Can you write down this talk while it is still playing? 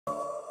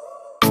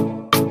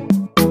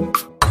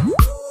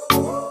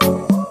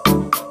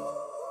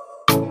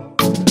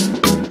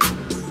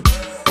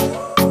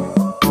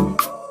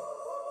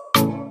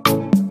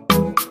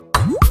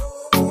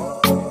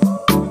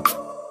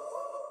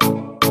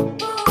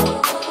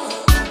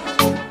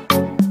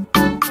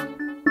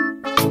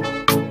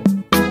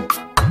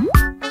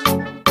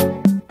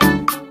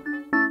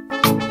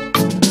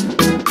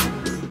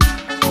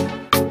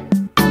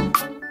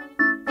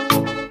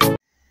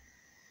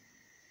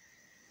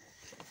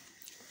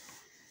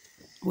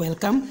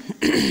Welcome.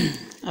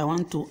 I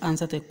want to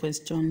answer the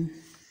question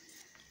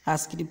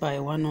asked by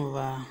one of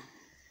our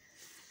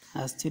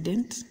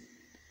students.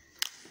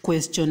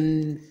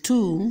 Question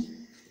 2,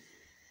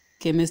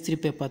 Chemistry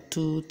Paper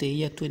 2, the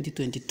year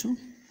 2022.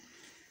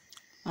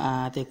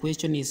 The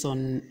question is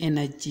on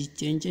energy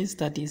changes,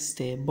 that is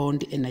the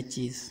bond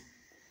energies.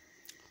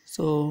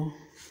 So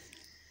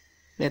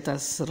let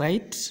us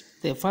write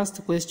the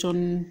first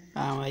question.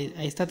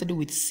 I started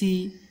with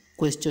C,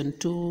 question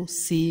 2,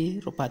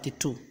 C, part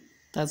 2.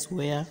 That's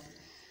where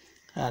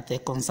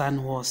the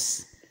concern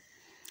was.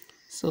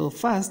 So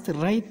first,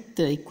 write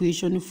the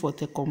equation for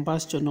the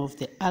combustion of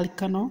the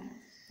alkyl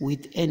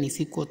with N is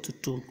equal to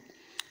 2.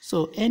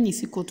 So N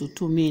is equal to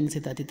 2 means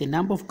that the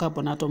number of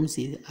carbon atoms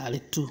are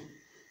 2.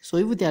 So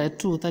if there are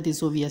 2, that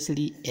is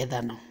obviously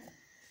ethanol.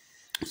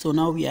 So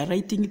now we are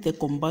writing the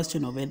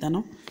combustion of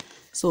ethanol.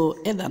 So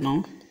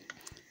ethanol,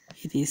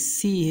 it is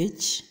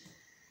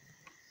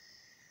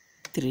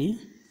CH3,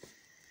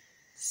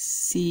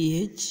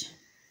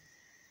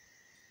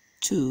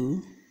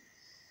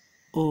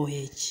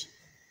 CH2OH.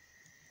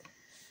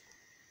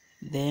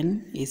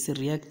 Then is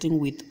reacting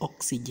with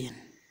oxygen.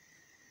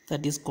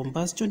 That is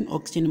combustion,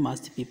 oxygen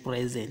must be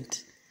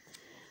present.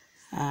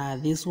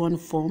 This one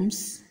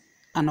forms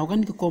an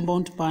organic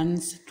compound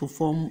bonds to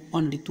form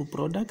only two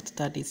products,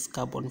 that is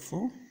carbon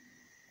 4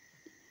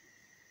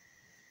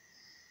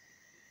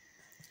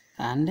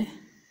 and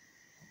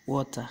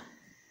water.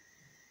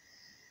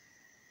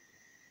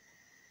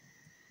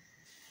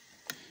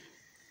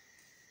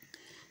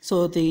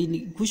 So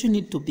the equation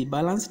need to be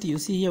balanced. You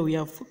see here we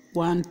have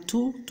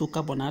 2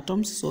 carbon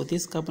atoms. So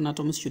these carbon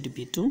atoms should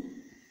be 2.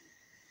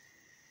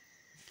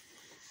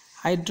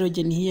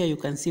 Hydrogen here you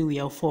can see we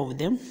have 4 of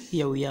them.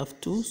 Here we have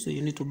 2. So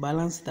you need to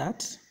balance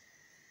that.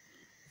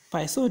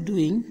 By so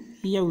doing,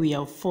 here we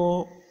have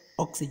 4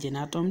 oxygen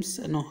atoms.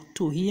 No,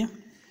 2 here.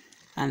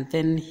 And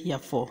then here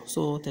 4.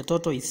 So the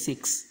total is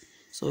 6.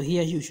 So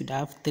here you should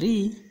have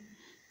 3.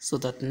 So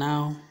that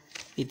now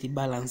it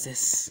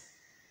balances.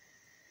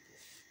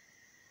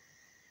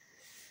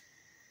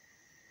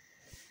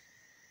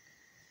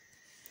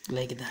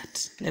 Like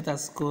that. Let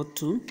us go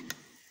to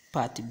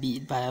part B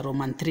by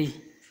Roman 3.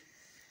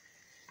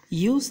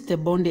 Use the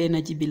bond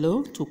energy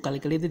below to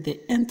calculate the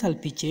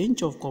enthalpy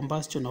change of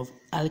combustion of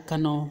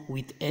alkyl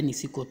with N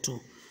is equal to.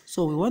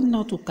 So we want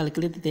now to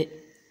calculate the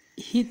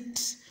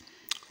heat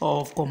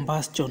of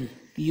combustion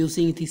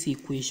using this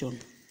equation.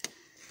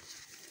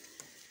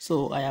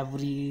 So I have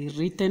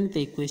rewritten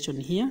the equation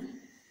here,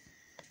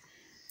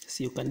 as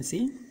you can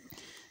see.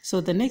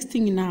 So the next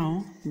thing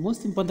now,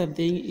 most important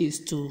thing is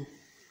to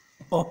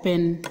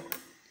open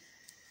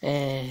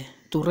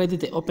to write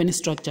the open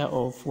structure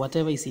of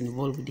whatever is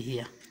involved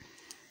here.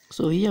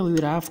 So here we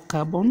will have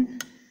carbon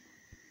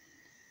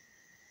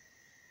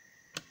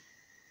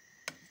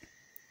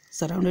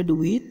surrounded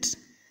with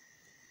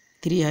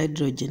 3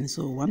 hydrogen.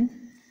 So 1,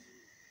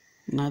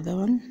 another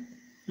one,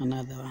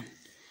 another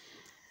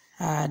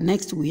one.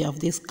 Next we have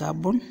this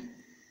carbon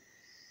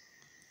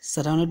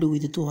surrounded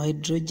with 2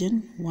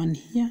 hydrogen, 1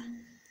 here,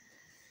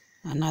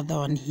 another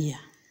one here.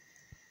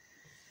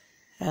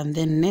 And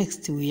then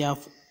next we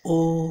have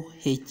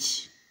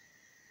OH.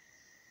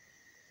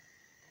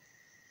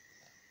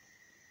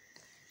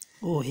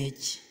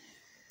 OH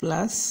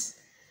plus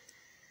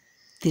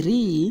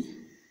 3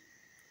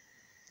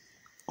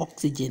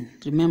 oxygen.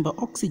 Remember,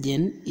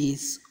 oxygen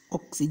is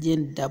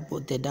oxygen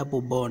the double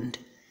bond.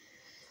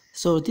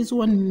 So this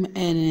one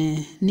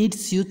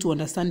needs you to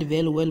understand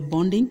very well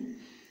bonding,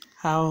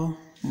 how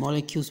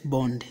molecules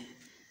bond.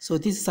 So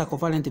this is a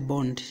covalent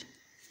bond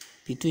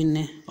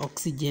between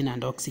oxygen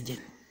and oxygen.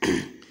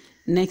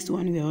 Next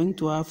one we are going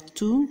to have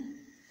 2.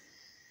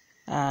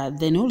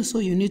 Then also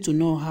you need to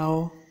know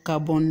how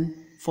carbon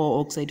 4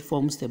 oxide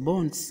forms the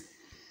bonds.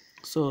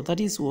 So that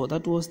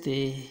was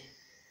the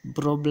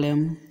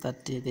problem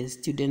that the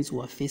students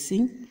were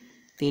facing.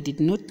 They did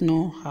not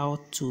know how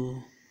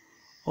to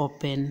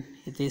open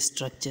these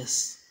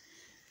structures.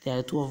 There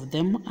are 2 of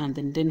them, and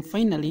then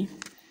finally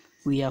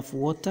we have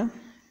water,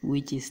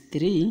 which is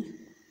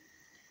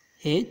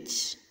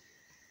 3H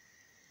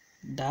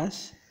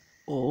dash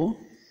O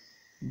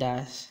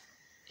dash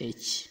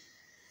H.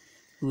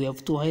 We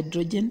have 2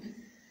 hydrogen,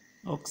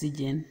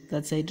 oxygen,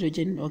 that's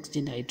hydrogen,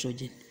 oxygen,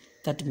 hydrogen.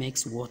 That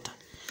makes water.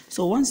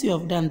 So once you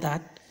have done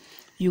that,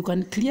 you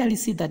can clearly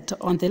see that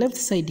on the left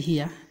side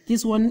here,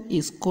 this one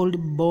is called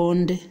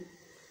bond.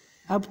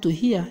 Up to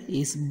here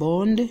is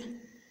bond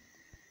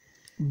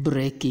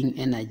breaking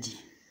energy.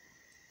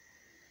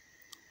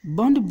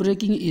 Bond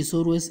breaking is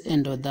always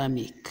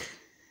endothermic.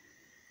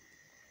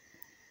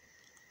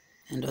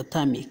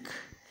 Endothermic.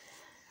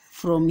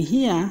 From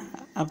here,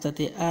 after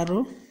the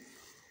arrow,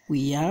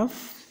 we have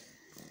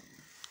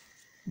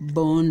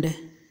bond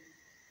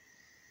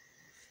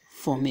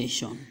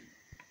formation.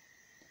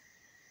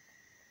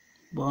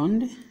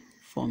 Bond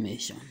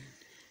formation,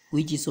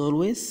 which is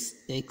always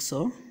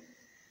exothermic.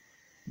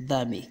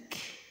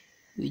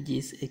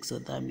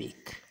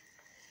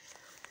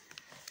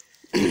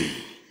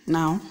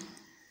 Now,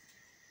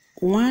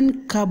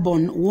 one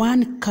carbon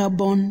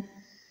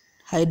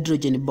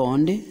hydrogen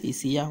bond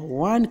is here.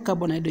 One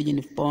carbon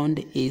hydrogen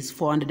bond is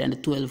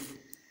 412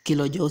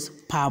 kilojoules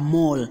per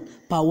mole,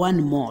 per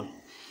 1 mole.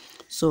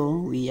 So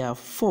we have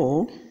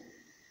 4.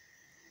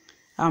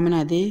 How many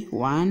are they?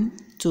 1,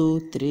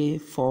 2, 3,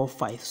 4,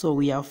 5. So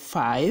we have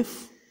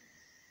 5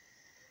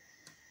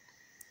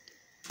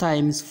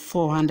 times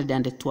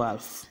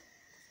 412.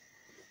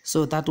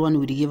 So that one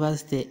will give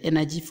us the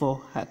energy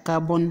for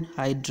carbon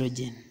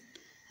hydrogen.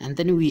 And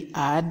then we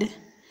add,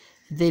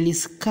 there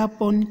is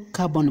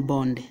carbon-carbon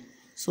bond.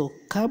 So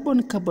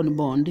carbon-carbon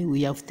bond,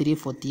 we have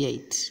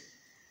 348.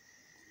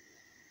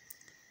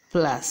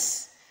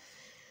 Plus,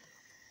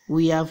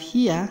 we have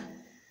here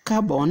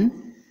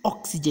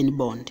carbon-oxygen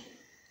bond.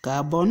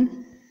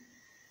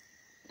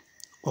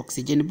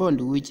 Carbon-oxygen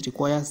bond, which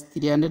requires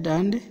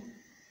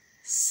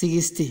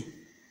 360.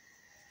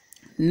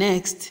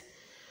 Next,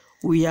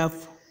 we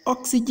have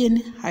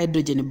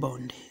oxygen-hydrogen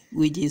bond,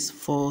 which is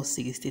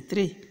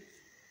 463.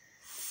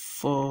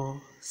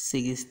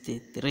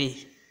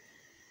 463.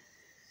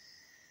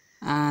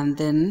 And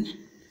then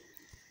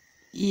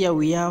here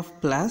we have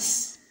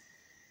plus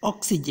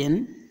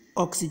oxygen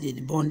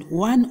bond.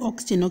 One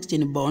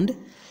oxygen bond,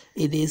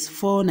 it is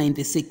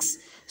 496.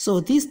 So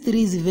these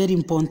 3 is very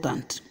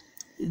important.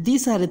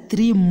 These are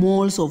 3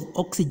 moles of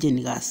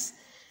oxygen gas.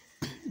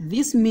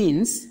 This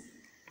means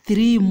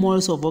 3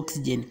 moles of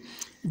oxygen.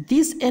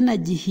 This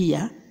energy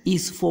here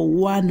is for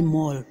 1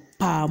 mole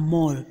per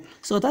mole.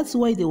 So that's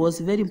why it was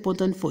very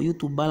important for you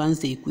to balance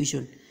the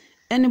equation.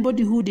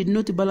 Anybody who did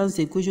not balance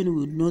the equation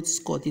will not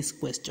score this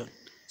question.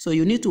 So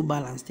you need to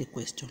balance the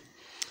question.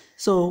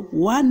 So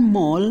 1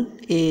 mole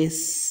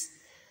is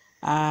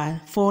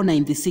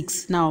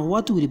 496. Now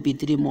what will be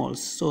 3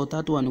 moles? So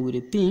that one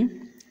will be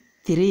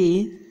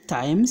 3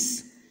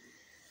 times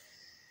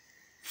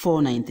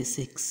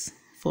 496.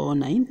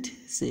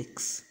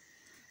 496.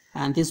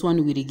 And this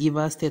one will give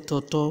us the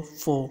total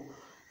for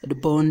the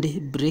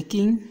bond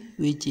breaking,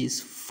 which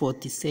is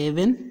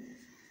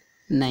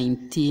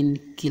 4719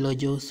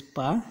 kilojoules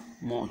per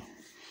mole.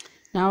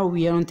 Now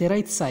we are on the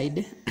right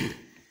side,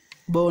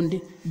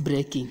 bond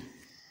breaking.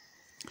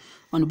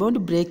 On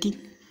bond breaking,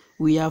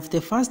 we have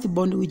the first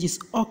bond, which is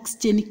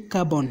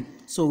oxygen-carbon.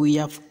 So we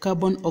have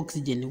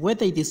carbon-oxygen.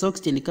 Whether it is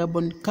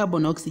oxygen-carbon,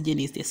 carbon-oxygen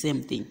is the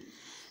same thing.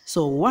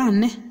 So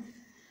one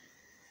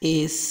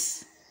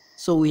is,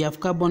 so we have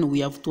carbon,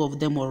 we have 2 of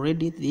them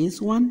already, this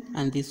one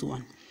and this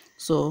one.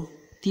 So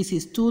this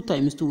is 2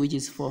 times 2, which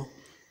is 4.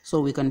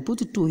 So we can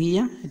put 2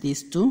 here,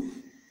 this 2,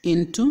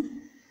 into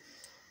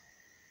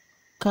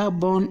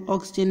carbon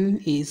oxygen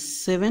is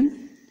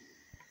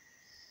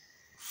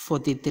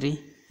 743.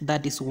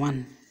 That is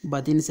 1.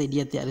 But inside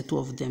here there are 2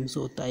 of them,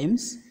 so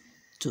times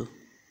 2,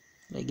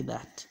 like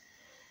that.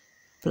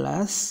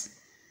 Plus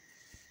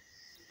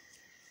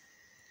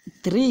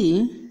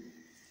 3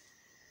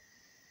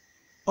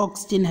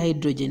 oxygen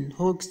hydrogen.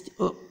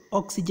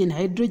 Oxygen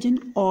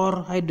hydrogen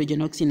or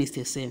hydrogen oxygen is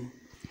the same.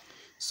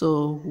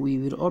 So we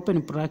will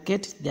open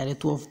bracket, there are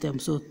 2 of them.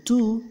 So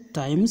 2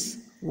 times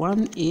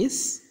 1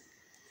 is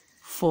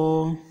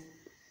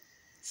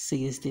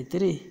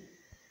 463.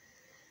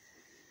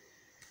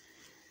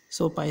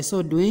 So by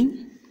so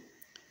doing,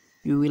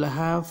 you will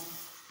have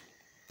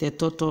the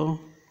total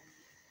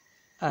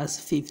as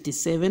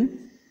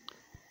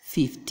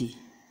 5750.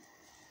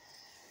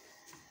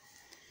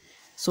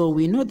 So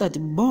we know that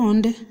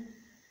bond,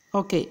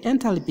 okay,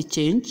 enthalpy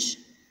change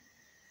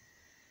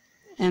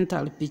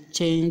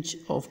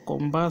of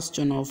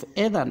combustion of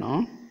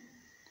ethanol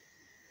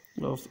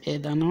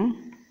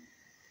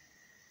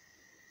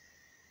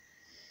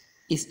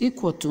is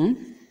equal to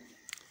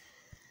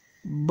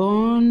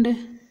bond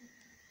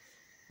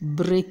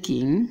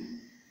breaking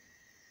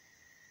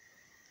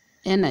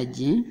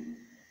energy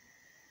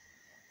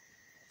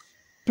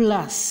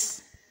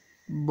plus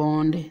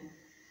bond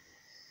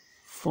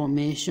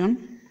formation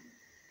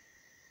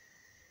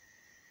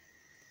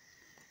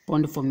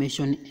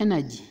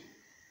energy.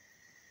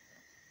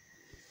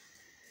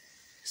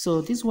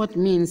 So this what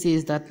means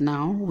is that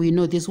now we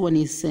know this one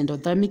is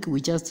endothermic.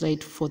 We just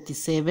write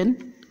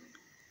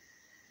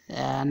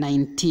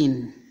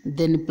 4719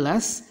 then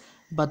plus,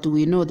 but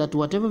we know that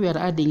whatever we are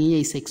adding here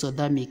is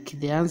exothermic.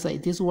 The answer,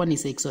 this one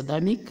is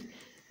exothermic.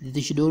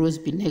 They should always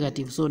be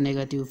negative, so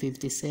negative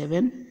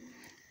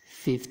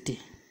 5750.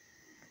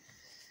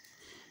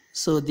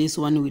 So this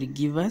one will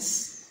give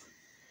us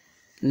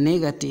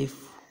negative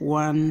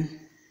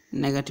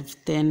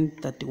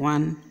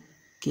 1031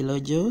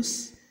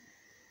 kilojoules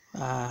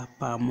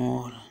per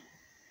mole.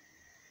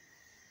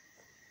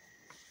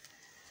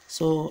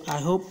 So I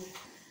hope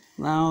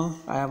now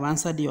I have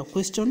answered your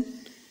question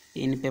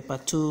in paper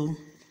 2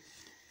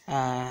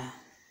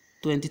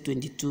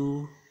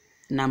 2022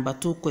 number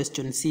 2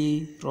 question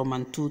C,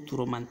 Roman 2 to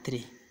Roman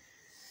 3.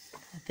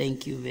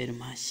 Thank you very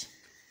much.